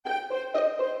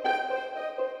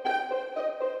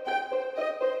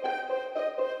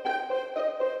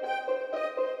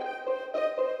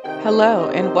Hello,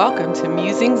 and welcome to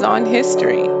Musings on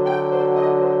History.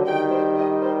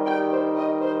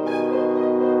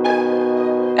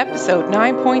 Episode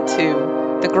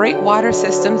 9.2 The Great Water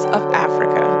Systems of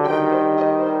Africa.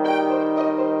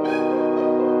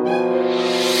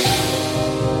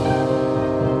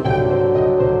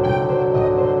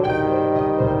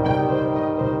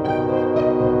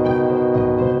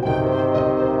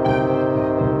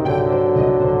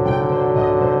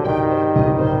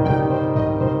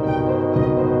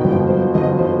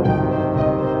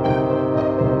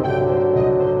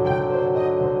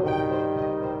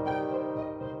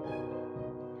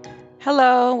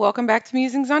 Hello, welcome back to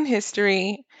Musings on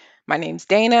History. My name's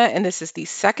Dana, and this is the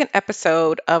second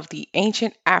episode of the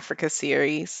Ancient Africa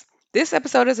series. This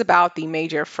episode is about the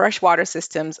major freshwater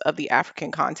systems of the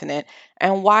African continent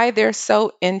and why they're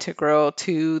so integral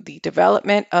to the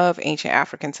development of ancient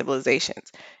African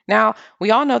civilizations. Now,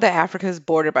 we all know that Africa is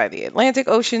bordered by the Atlantic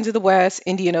Ocean to the west,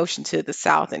 Indian Ocean to the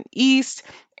south and east,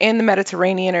 and the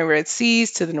Mediterranean and Red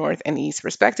Seas to the north and east,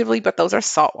 respectively, but those are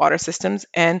saltwater systems.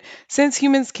 And since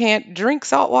humans can't drink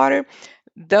salt water,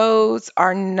 those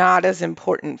are not as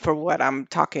important for what I'm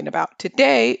talking about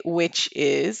today, which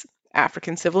is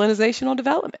African civilizational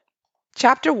development.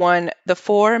 Chapter 1 The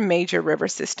Four Major River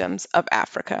Systems of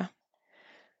Africa.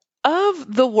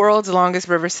 Of the world's longest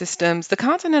river systems, the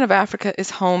continent of Africa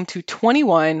is home to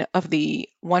 21 of the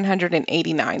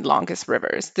 189 longest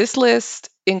rivers. This list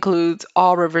includes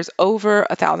all rivers over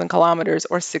 1,000 kilometers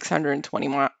or 620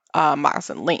 miles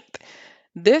in length.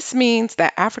 This means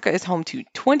that Africa is home to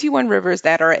 21 rivers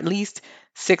that are at least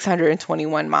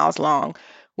 621 miles long,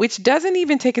 which doesn't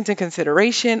even take into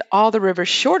consideration all the rivers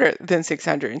shorter than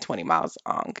 620 miles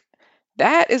long.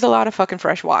 That is a lot of fucking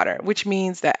fresh water, which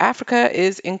means that Africa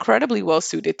is incredibly well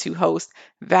suited to host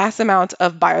vast amounts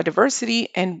of biodiversity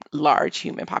and large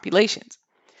human populations.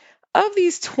 Of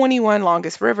these 21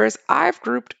 longest rivers, I've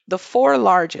grouped the four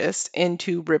largest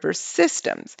into river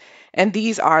systems. And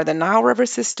these are the Nile River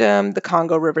System, the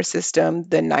Congo River System,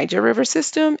 the Niger River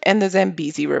System, and the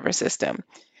Zambezi River System.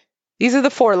 These are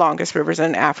the four longest rivers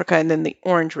in Africa, and then the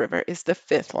Orange River is the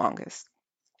fifth longest.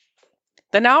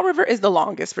 The Nile River is the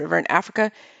longest river in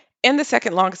Africa and the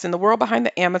second longest in the world behind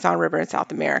the Amazon River in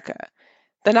South America.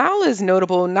 The Nile is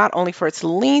notable not only for its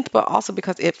length, but also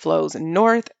because it flows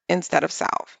north instead of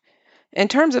south. In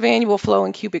terms of annual flow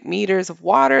in cubic meters of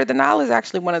water, the Nile is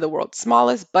actually one of the world's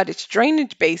smallest, but its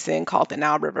drainage basin, called the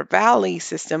Nile River Valley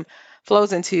System,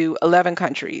 flows into 11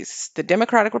 countries: the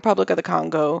Democratic Republic of the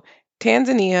Congo,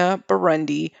 Tanzania,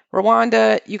 Burundi,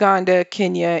 Rwanda, Uganda,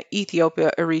 Kenya,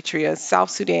 Ethiopia, Eritrea, South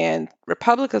Sudan,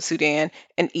 Republic of Sudan,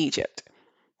 and Egypt.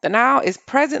 The Nile is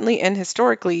presently and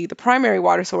historically the primary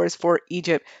water source for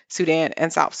Egypt, Sudan,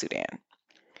 and South Sudan.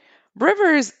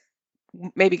 Rivers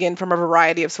may begin from a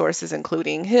variety of sources,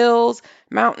 including hills,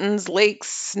 mountains,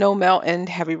 lakes, snowmelt, and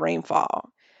heavy rainfall.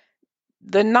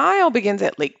 The Nile begins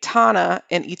at Lake Tana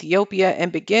in Ethiopia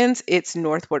and begins its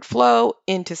northward flow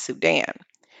into Sudan.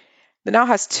 The Nile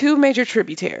has two major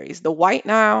tributaries, the White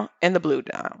Nile and the Blue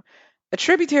Nile. A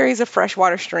tributary is a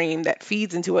freshwater stream that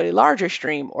feeds into a larger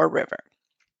stream or river.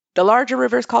 The larger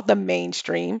river is called the main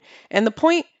stream, and the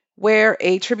point where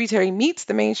a tributary meets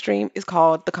the main stream is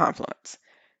called the confluence.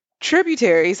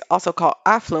 Tributaries, also called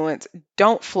affluents,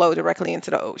 don't flow directly into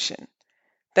the ocean.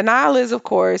 The Nile is, of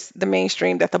course, the main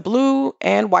stream that the Blue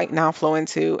and White Nile flow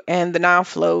into, and the Nile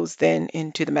flows then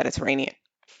into the Mediterranean.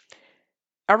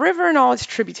 A river and all its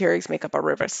tributaries make up a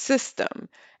river system,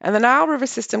 and the Nile River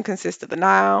system consists of the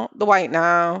Nile, the White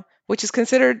Nile, which is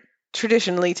considered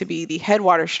traditionally to be the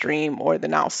headwater stream or the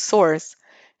Nile source,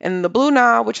 and the Blue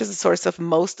Nile, which is the source of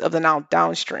most of the Nile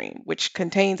downstream, which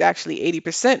contains actually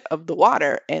 80% of the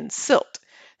water and silt.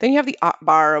 Then you have the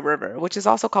Atbara River, which is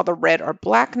also called the Red or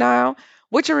Black Nile,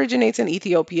 which originates in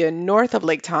Ethiopia north of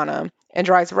Lake Tana and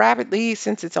dries rapidly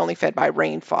since it's only fed by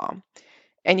rainfall.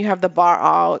 And you have the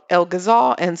Bahr el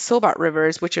Ghazal and Sobat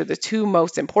rivers, which are the two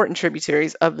most important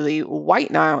tributaries of the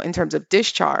White Nile in terms of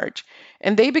discharge.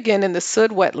 And they begin in the Sud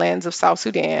wetlands of South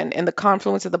Sudan and the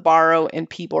confluence of the Baro and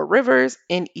Pibor rivers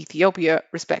in Ethiopia,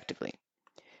 respectively.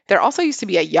 There also used to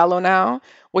be a Yellow Nile,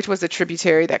 which was a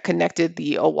tributary that connected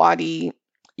the Owadi,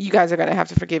 you guys are going to have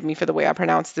to forgive me for the way I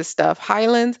pronounce this stuff,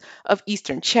 highlands of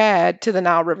eastern Chad to the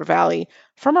Nile River Valley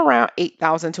from around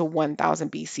 8,000 to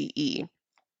 1,000 BCE.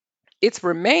 Its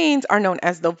remains are known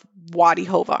as the Wadi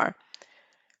Hovar.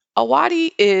 A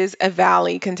wadi is a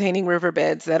valley containing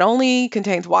riverbeds that only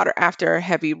contains water after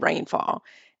heavy rainfall.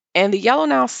 And the Yellow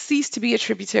Nile ceased to be a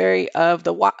tributary of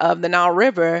the Nile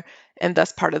River and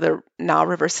thus part of the Nile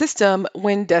River system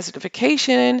when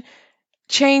desertification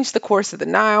changed the course of the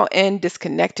Nile and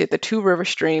disconnected the two river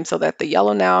streams so that the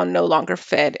Yellow Nile no longer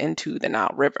fed into the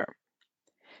Nile River.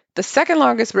 The second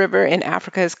longest river in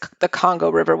Africa is the Congo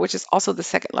River, which is also the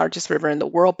second largest river in the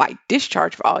world by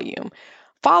discharge volume,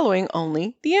 following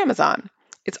only the Amazon.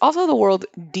 It's also the world's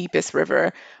deepest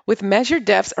river, with measured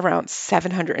depths around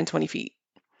 720 feet.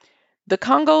 The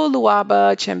Congo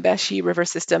Luaba Chembeshi River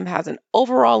system has an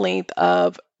overall length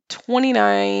of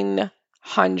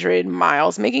 2,900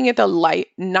 miles, making it the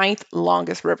ninth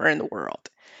longest river in the world.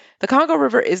 The Congo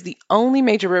River is the only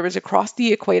major river to cross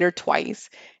the equator twice,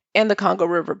 and the Congo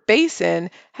River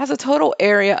Basin has a total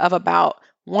area of about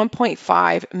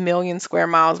 1.5 million square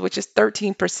miles, which is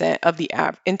 13% of the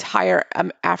entire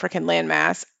African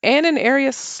landmass, and an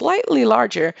area slightly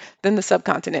larger than the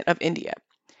subcontinent of India.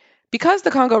 Because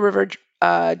the Congo River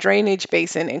drainage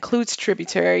basin includes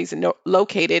tributaries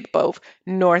located both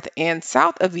north and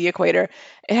south of the equator,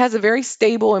 it has a very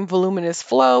stable and voluminous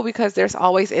flow because there's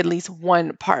always at least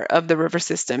one part of the river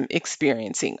system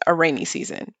experiencing a rainy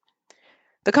season.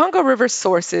 The Congo River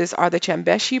sources are the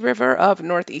Chembeshi River of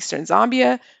northeastern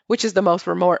Zambia, which is the most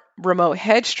remote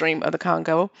headstream of the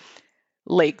Congo,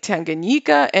 Lake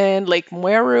Tanganyika and Lake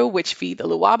Mweru, which feed the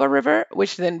Luaba River,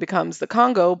 which then becomes the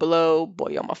Congo below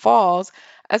Boyoma Falls,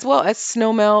 as well as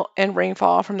snowmelt and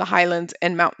rainfall from the highlands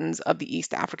and mountains of the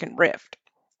East African Rift.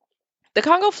 The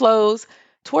Congo flows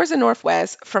towards the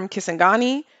northwest from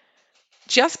Kisangani,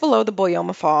 just below the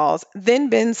Boyoma Falls, then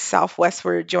bends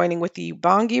southwestward, joining with the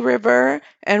Ubangi River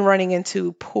and running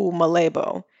into Pool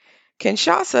Malebo.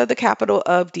 Kinshasa, the capital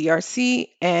of DRC,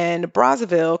 and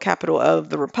Brazzaville, capital of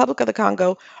the Republic of the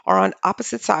Congo, are on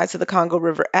opposite sides of the Congo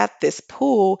River at this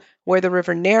pool, where the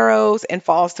river narrows and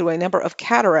falls through a number of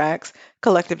cataracts,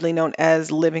 collectively known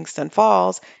as Livingston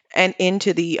Falls, and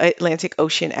into the Atlantic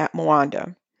Ocean at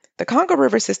Moanda. The Congo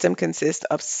River system consists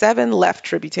of 7 left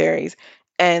tributaries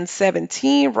and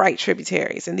 17 right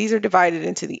tributaries, and these are divided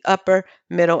into the upper,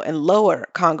 middle, and lower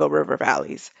Congo River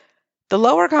valleys. The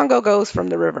lower Congo goes from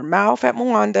the river mouth at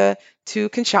Moanda to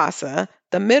Kinshasa.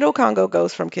 The middle Congo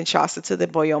goes from Kinshasa to the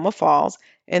Boyoma Falls,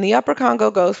 and the upper Congo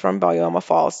goes from Boyoma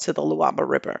Falls to the Luaba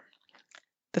River.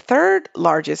 The third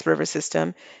largest river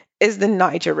system is the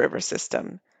Niger River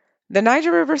system. The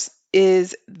Niger River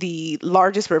is the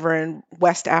largest river in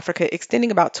West Africa,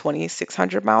 extending about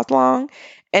 2,600 miles long,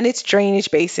 and its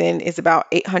drainage basin is about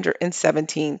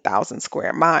 817,000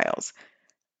 square miles.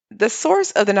 The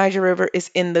source of the Niger River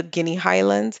is in the Guinea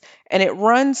Highlands, and it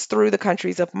runs through the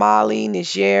countries of Mali,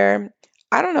 Niger.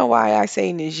 I don't know why I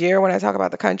say Niger when I talk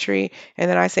about the country, and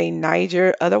then I say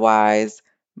Niger otherwise,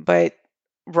 but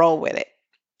roll with it.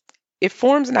 It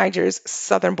forms Niger's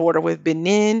southern border with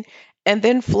Benin and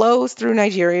then flows through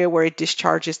Nigeria, where it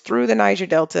discharges through the Niger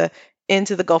Delta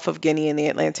into the Gulf of Guinea in the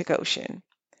Atlantic Ocean.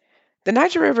 The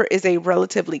Niger River is a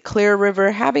relatively clear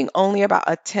river, having only about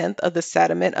a tenth of the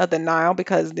sediment of the Nile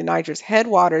because the Niger's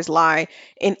headwaters lie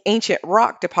in ancient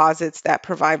rock deposits that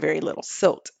provide very little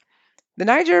silt. The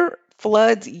Niger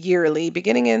floods yearly,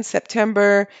 beginning in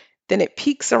September, then it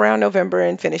peaks around November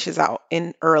and finishes out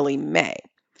in early May.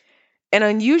 An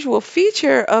unusual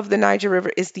feature of the Niger River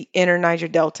is the inner Niger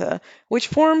Delta, which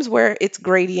forms where its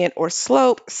gradient or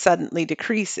slope suddenly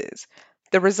decreases.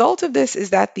 The result of this is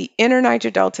that the inner Niger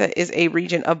Delta is a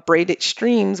region of braided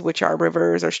streams, which are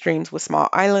rivers or streams with small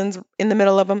islands in the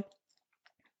middle of them.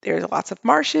 There's lots of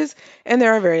marshes, and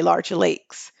there are very large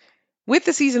lakes. With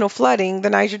the seasonal flooding, the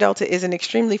Niger Delta is an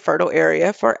extremely fertile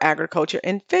area for agriculture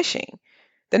and fishing.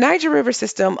 The Niger River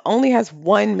system only has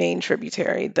one main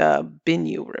tributary, the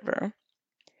Benue River.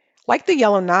 Like the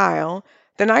Yellow Nile,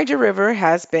 the Niger River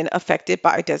has been affected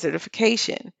by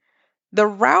desertification. The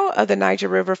route of the Niger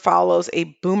River follows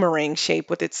a boomerang shape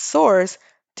with its source,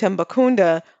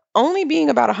 Timbukunda, only being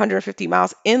about 150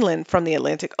 miles inland from the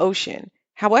Atlantic Ocean.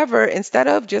 However, instead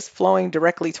of just flowing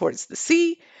directly towards the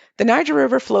sea, the Niger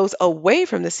River flows away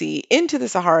from the sea into the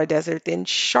Sahara Desert, then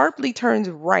sharply turns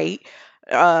right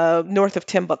north of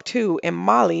Timbuktu in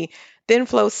Mali, then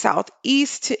flows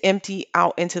southeast to empty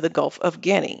out into the Gulf of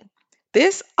Guinea.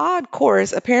 This odd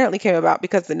course apparently came about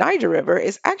because the Niger River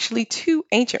is actually two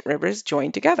ancient rivers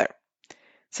joined together.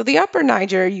 So the upper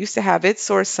Niger used to have its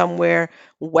source somewhere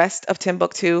west of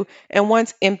Timbuktu and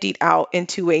once emptied out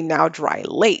into a now dry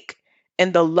lake.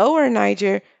 And the lower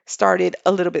Niger started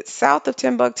a little bit south of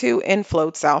Timbuktu and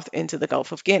flowed south into the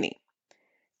Gulf of Guinea.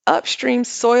 Upstream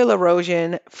soil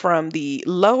erosion from the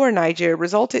lower Niger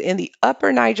resulted in the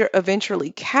upper Niger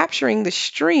eventually capturing the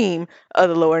stream of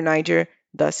the lower Niger,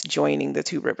 thus joining the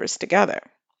two rivers together.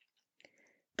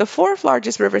 The fourth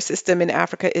largest river system in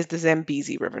Africa is the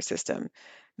Zambezi River system.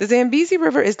 The Zambezi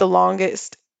River is the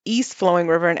longest east flowing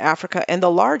river in Africa and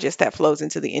the largest that flows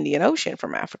into the Indian Ocean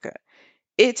from Africa.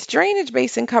 Its drainage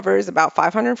basin covers about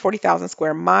 540,000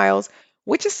 square miles,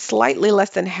 which is slightly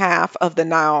less than half of the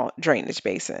Nile drainage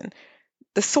basin.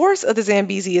 The source of the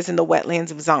Zambezi is in the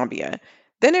wetlands of Zambia.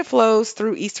 Then it flows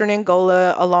through eastern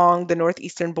Angola along the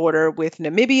northeastern border with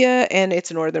Namibia and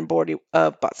its northern border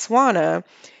of Botswana,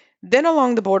 then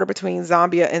along the border between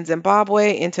Zambia and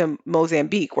Zimbabwe into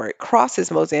Mozambique, where it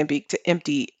crosses Mozambique to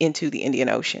empty into the Indian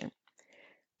Ocean.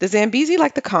 The Zambezi,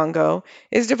 like the Congo,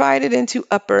 is divided into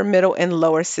upper, middle, and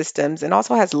lower systems and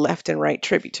also has left and right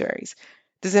tributaries.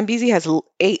 The Zambezi has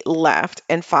 8 left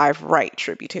and 5 right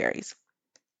tributaries.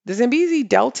 The Zambezi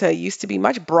Delta used to be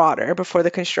much broader before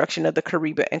the construction of the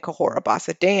Kariba and Cahora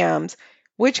Bassa dams,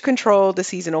 which controlled the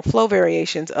seasonal flow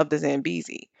variations of the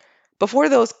Zambezi. Before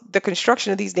the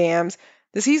construction of these dams,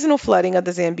 the seasonal flooding of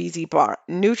the Zambezi brought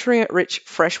nutrient-rich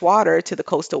fresh water to the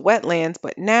coastal wetlands,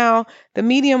 but now the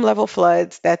medium-level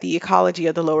floods that the ecology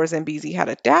of the lower Zambezi had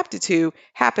adapted to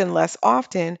happen less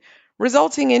often,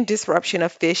 resulting in disruption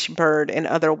of fish, bird, and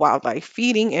other wildlife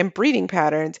feeding and breeding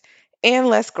patterns and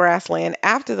less grassland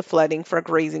after the flooding for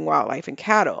grazing wildlife and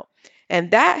cattle.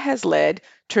 And that has led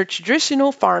to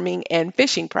traditional farming and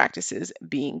fishing practices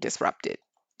being disrupted.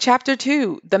 Chapter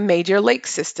 2: The Major Lake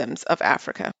Systems of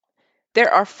Africa.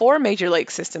 There are 4 major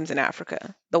lake systems in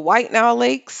Africa: the White Nile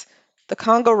Lakes, the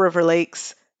Congo River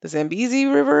Lakes, the Zambezi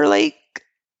River Lake,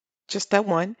 just that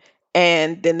one,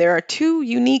 and then there are 2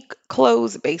 unique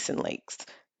closed basin lakes,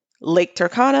 Lake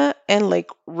Turkana and Lake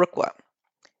Rukwa.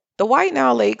 The White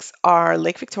Nile Lakes are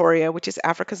Lake Victoria, which is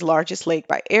Africa's largest lake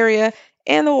by area,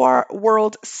 and the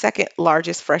world's second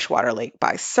largest freshwater lake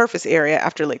by surface area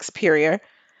after Lake Superior.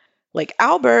 Lake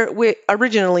Albert,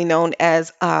 originally known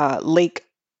as Lake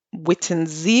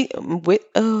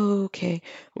okay,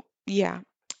 yeah,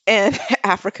 and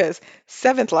Africa's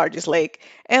seventh largest lake,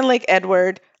 and Lake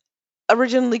Edward,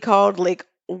 originally called Lake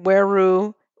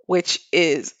Weru, which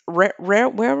is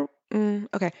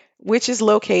okay, which is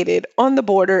located on the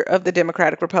border of the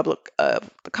Democratic Republic of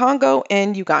the Congo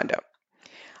and Uganda.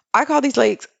 I call these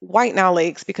lakes White Nile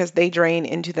lakes because they drain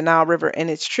into the Nile River and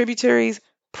its tributaries,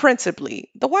 principally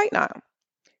the White Nile.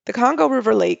 The Congo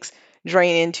River lakes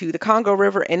drain into the Congo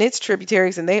River and its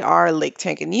tributaries, and they are Lake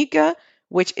Tanganyika,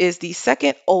 which is the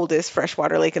second oldest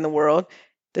freshwater lake in the world,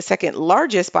 the second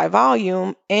largest by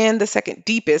volume, and the second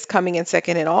deepest, coming in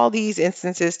second in all these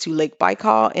instances to Lake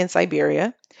Baikal in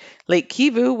Siberia. Lake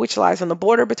Kivu, which lies on the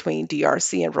border between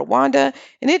DRC and Rwanda,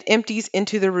 and it empties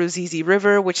into the Ruzizi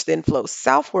River, which then flows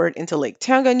southward into Lake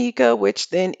Tanganyika, which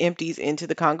then empties into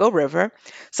the Congo River.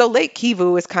 So Lake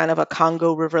Kivu is kind of a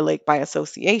Congo River lake by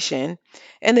association.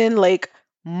 And then Lake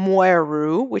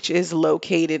Mweru, which is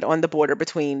located on the border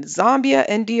between Zambia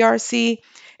and DRC,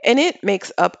 and it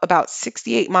makes up about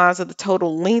 68 miles of the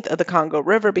total length of the Congo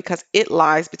River because it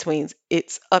lies between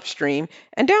its upstream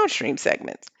and downstream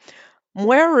segments.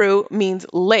 Mweru means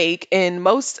lake in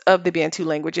most of the Bantu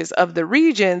languages of the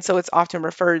region, so it's often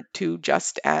referred to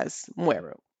just as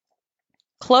Mweru.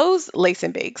 Closed lakes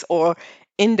and bakes, or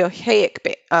endoheic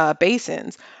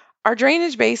basins, are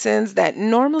drainage basins that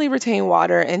normally retain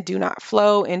water and do not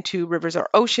flow into rivers or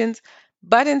oceans,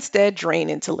 but instead drain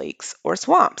into lakes or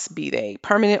swamps, be they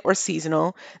permanent or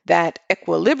seasonal, that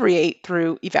equilibrate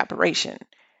through evaporation.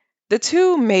 The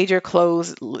 2 major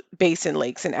closed basin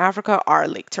lakes in Africa are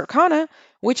Lake Turkana,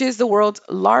 which is the world's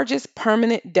largest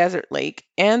permanent desert lake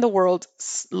and the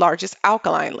world's largest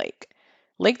alkaline lake.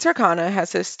 Lake Turkana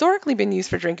has historically been used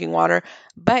for drinking water,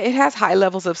 but it has high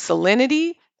levels of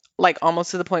salinity, like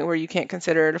almost to the point where you can't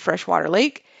consider it a freshwater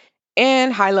lake,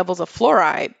 and high levels of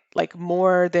fluoride, like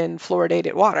more than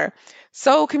fluoridated water.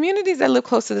 So, communities that live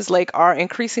close to this lake are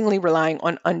increasingly relying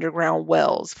on underground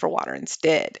wells for water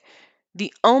instead.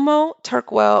 The Omo,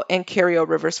 Turkwell, and Kerio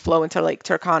rivers flow into Lake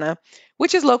Turkana,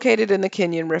 which is located in the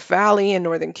Kenyan Rift Valley in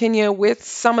northern Kenya, with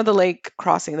some of the lake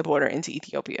crossing the border into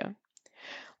Ethiopia.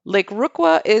 Lake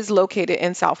Rukwa is located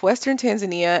in southwestern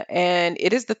Tanzania, and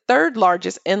it is the third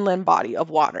largest inland body of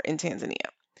water in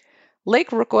Tanzania.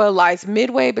 Lake Rukwa lies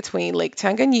midway between Lake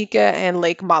Tanganyika and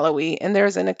Lake Malawi, and there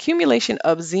is an accumulation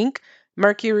of zinc,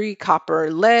 mercury,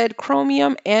 copper, lead,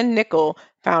 chromium, and nickel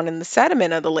found in the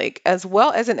sediment of the lake, as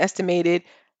well as an estimated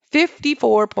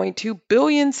 54.2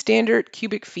 billion standard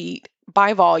cubic feet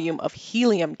by volume of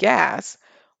helium gas,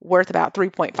 worth about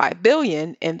 3.5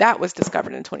 billion, and that was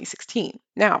discovered in 2016.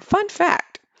 Now, fun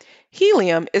fact: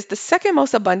 helium is the second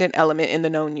most abundant element in the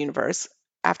known universe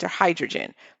after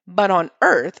hydrogen. But on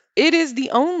Earth, it is the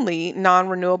only non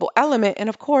renewable element, and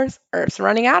of course, Earth's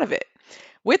running out of it.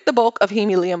 With the bulk of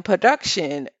helium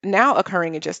production now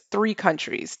occurring in just 3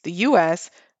 countries: the US,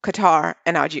 Qatar,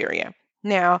 and Algeria.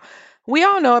 Now, we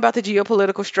all know about the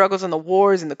geopolitical struggles and the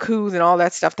wars and the coups and all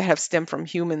that stuff that have stemmed from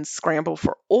humans' scramble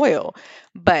for oil.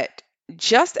 But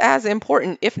just as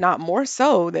important, if not more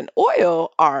so than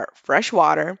oil, are fresh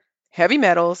water, heavy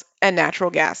metals, and natural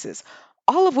gases,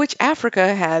 all of which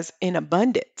Africa has in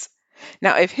abundance.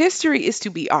 Now, if history is to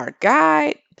be our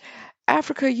guide,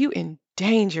 Africa, you in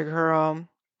danger, girl.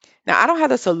 Now, I don't have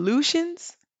the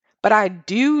solutions, but I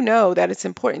do know that it's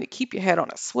important to keep your head on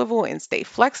a swivel and stay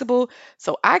flexible.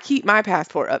 So I keep my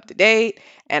passport up to date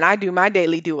and I do my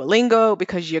daily Duolingo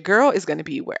because your girl is going to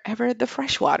be wherever the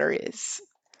fresh water is.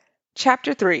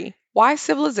 Chapter 3: Why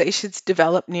Civilizations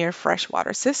Develop Near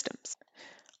Freshwater Systems.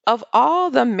 Of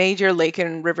all the major lake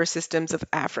and river systems of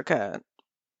Africa,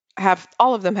 have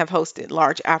all of them have hosted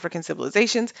large African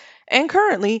civilizations, and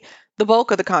currently the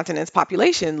bulk of the continent's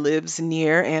population lives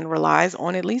near and relies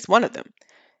on at least one of them.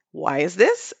 Why is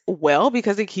this? Well,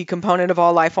 because a key component of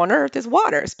all life on Earth is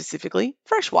water, specifically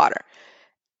fresh water.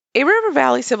 A river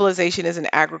valley civilization is an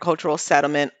agricultural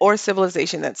settlement or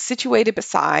civilization that's situated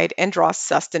beside and draws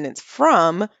sustenance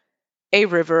from a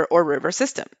river or river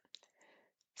system.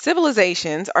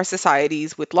 Civilizations are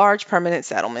societies with large permanent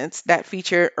settlements that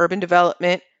feature urban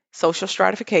development, social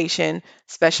stratification,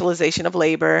 specialization of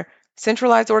labor,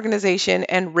 centralized organization,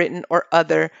 and written or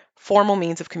other formal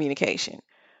means of communication.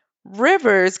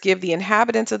 Rivers give the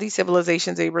inhabitants of these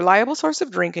civilizations a reliable source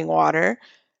of drinking water,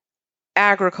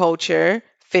 agriculture,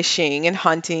 fishing, and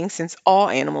hunting, since all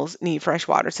animals need fresh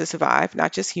water to survive,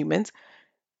 not just humans.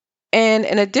 And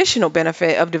an additional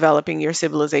benefit of developing your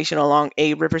civilization along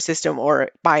a river system or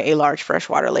by a large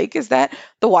freshwater lake is that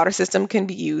the water system can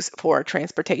be used for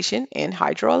transportation and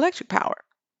hydroelectric power.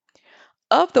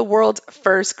 One of the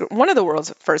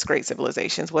world's first great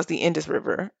civilizations was the Indus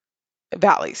River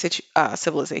Valley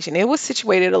civilization. It was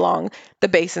situated along the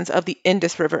basins of the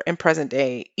Indus River in present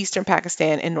day eastern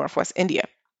Pakistan and northwest India.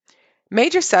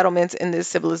 Major settlements in this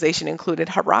civilization included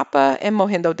Harappa and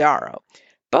Mohenjo-daro,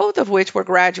 both of which were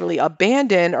gradually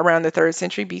abandoned around the 3rd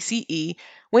century BCE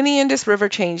when the Indus River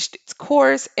changed its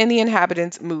course and the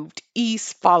inhabitants moved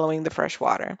east following the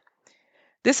freshwater.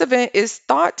 This event is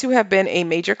thought to have been a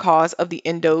major cause of the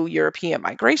Indo-European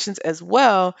migrations as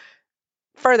well,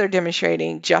 further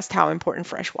demonstrating just how important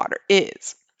freshwater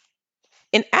is.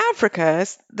 In Africa,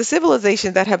 the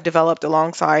civilizations that have developed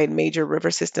alongside major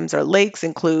river systems or lakes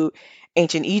include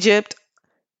ancient Egypt,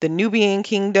 the Nubian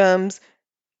kingdoms,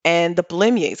 and the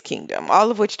Blemyes kingdom, all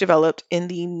of which developed in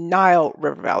the Nile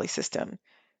River Valley system.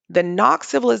 The Nox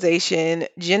civilization,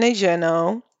 Gene,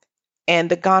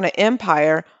 and the Ghana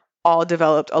Empire all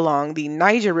developed along the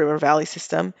Niger River Valley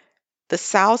system. The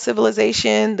Sao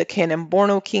civilization, the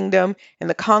Kanem-Borno kingdom, and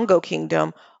the Congo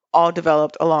kingdom all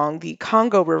developed along the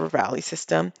Congo River Valley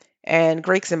system. And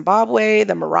Great Zimbabwe,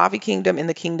 the Moravi kingdom, and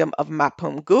the kingdom of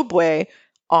Mapungubwe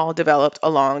all developed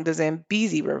along the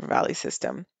Zambezi River Valley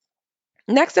system.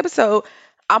 Next episode,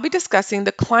 I'll be discussing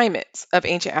the climates of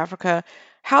ancient Africa,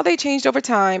 how they changed over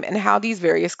time, and how these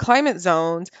various climate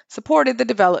zones supported the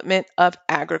development of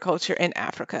agriculture in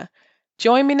Africa.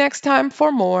 Join me next time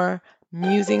for more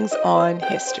Musings on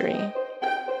History.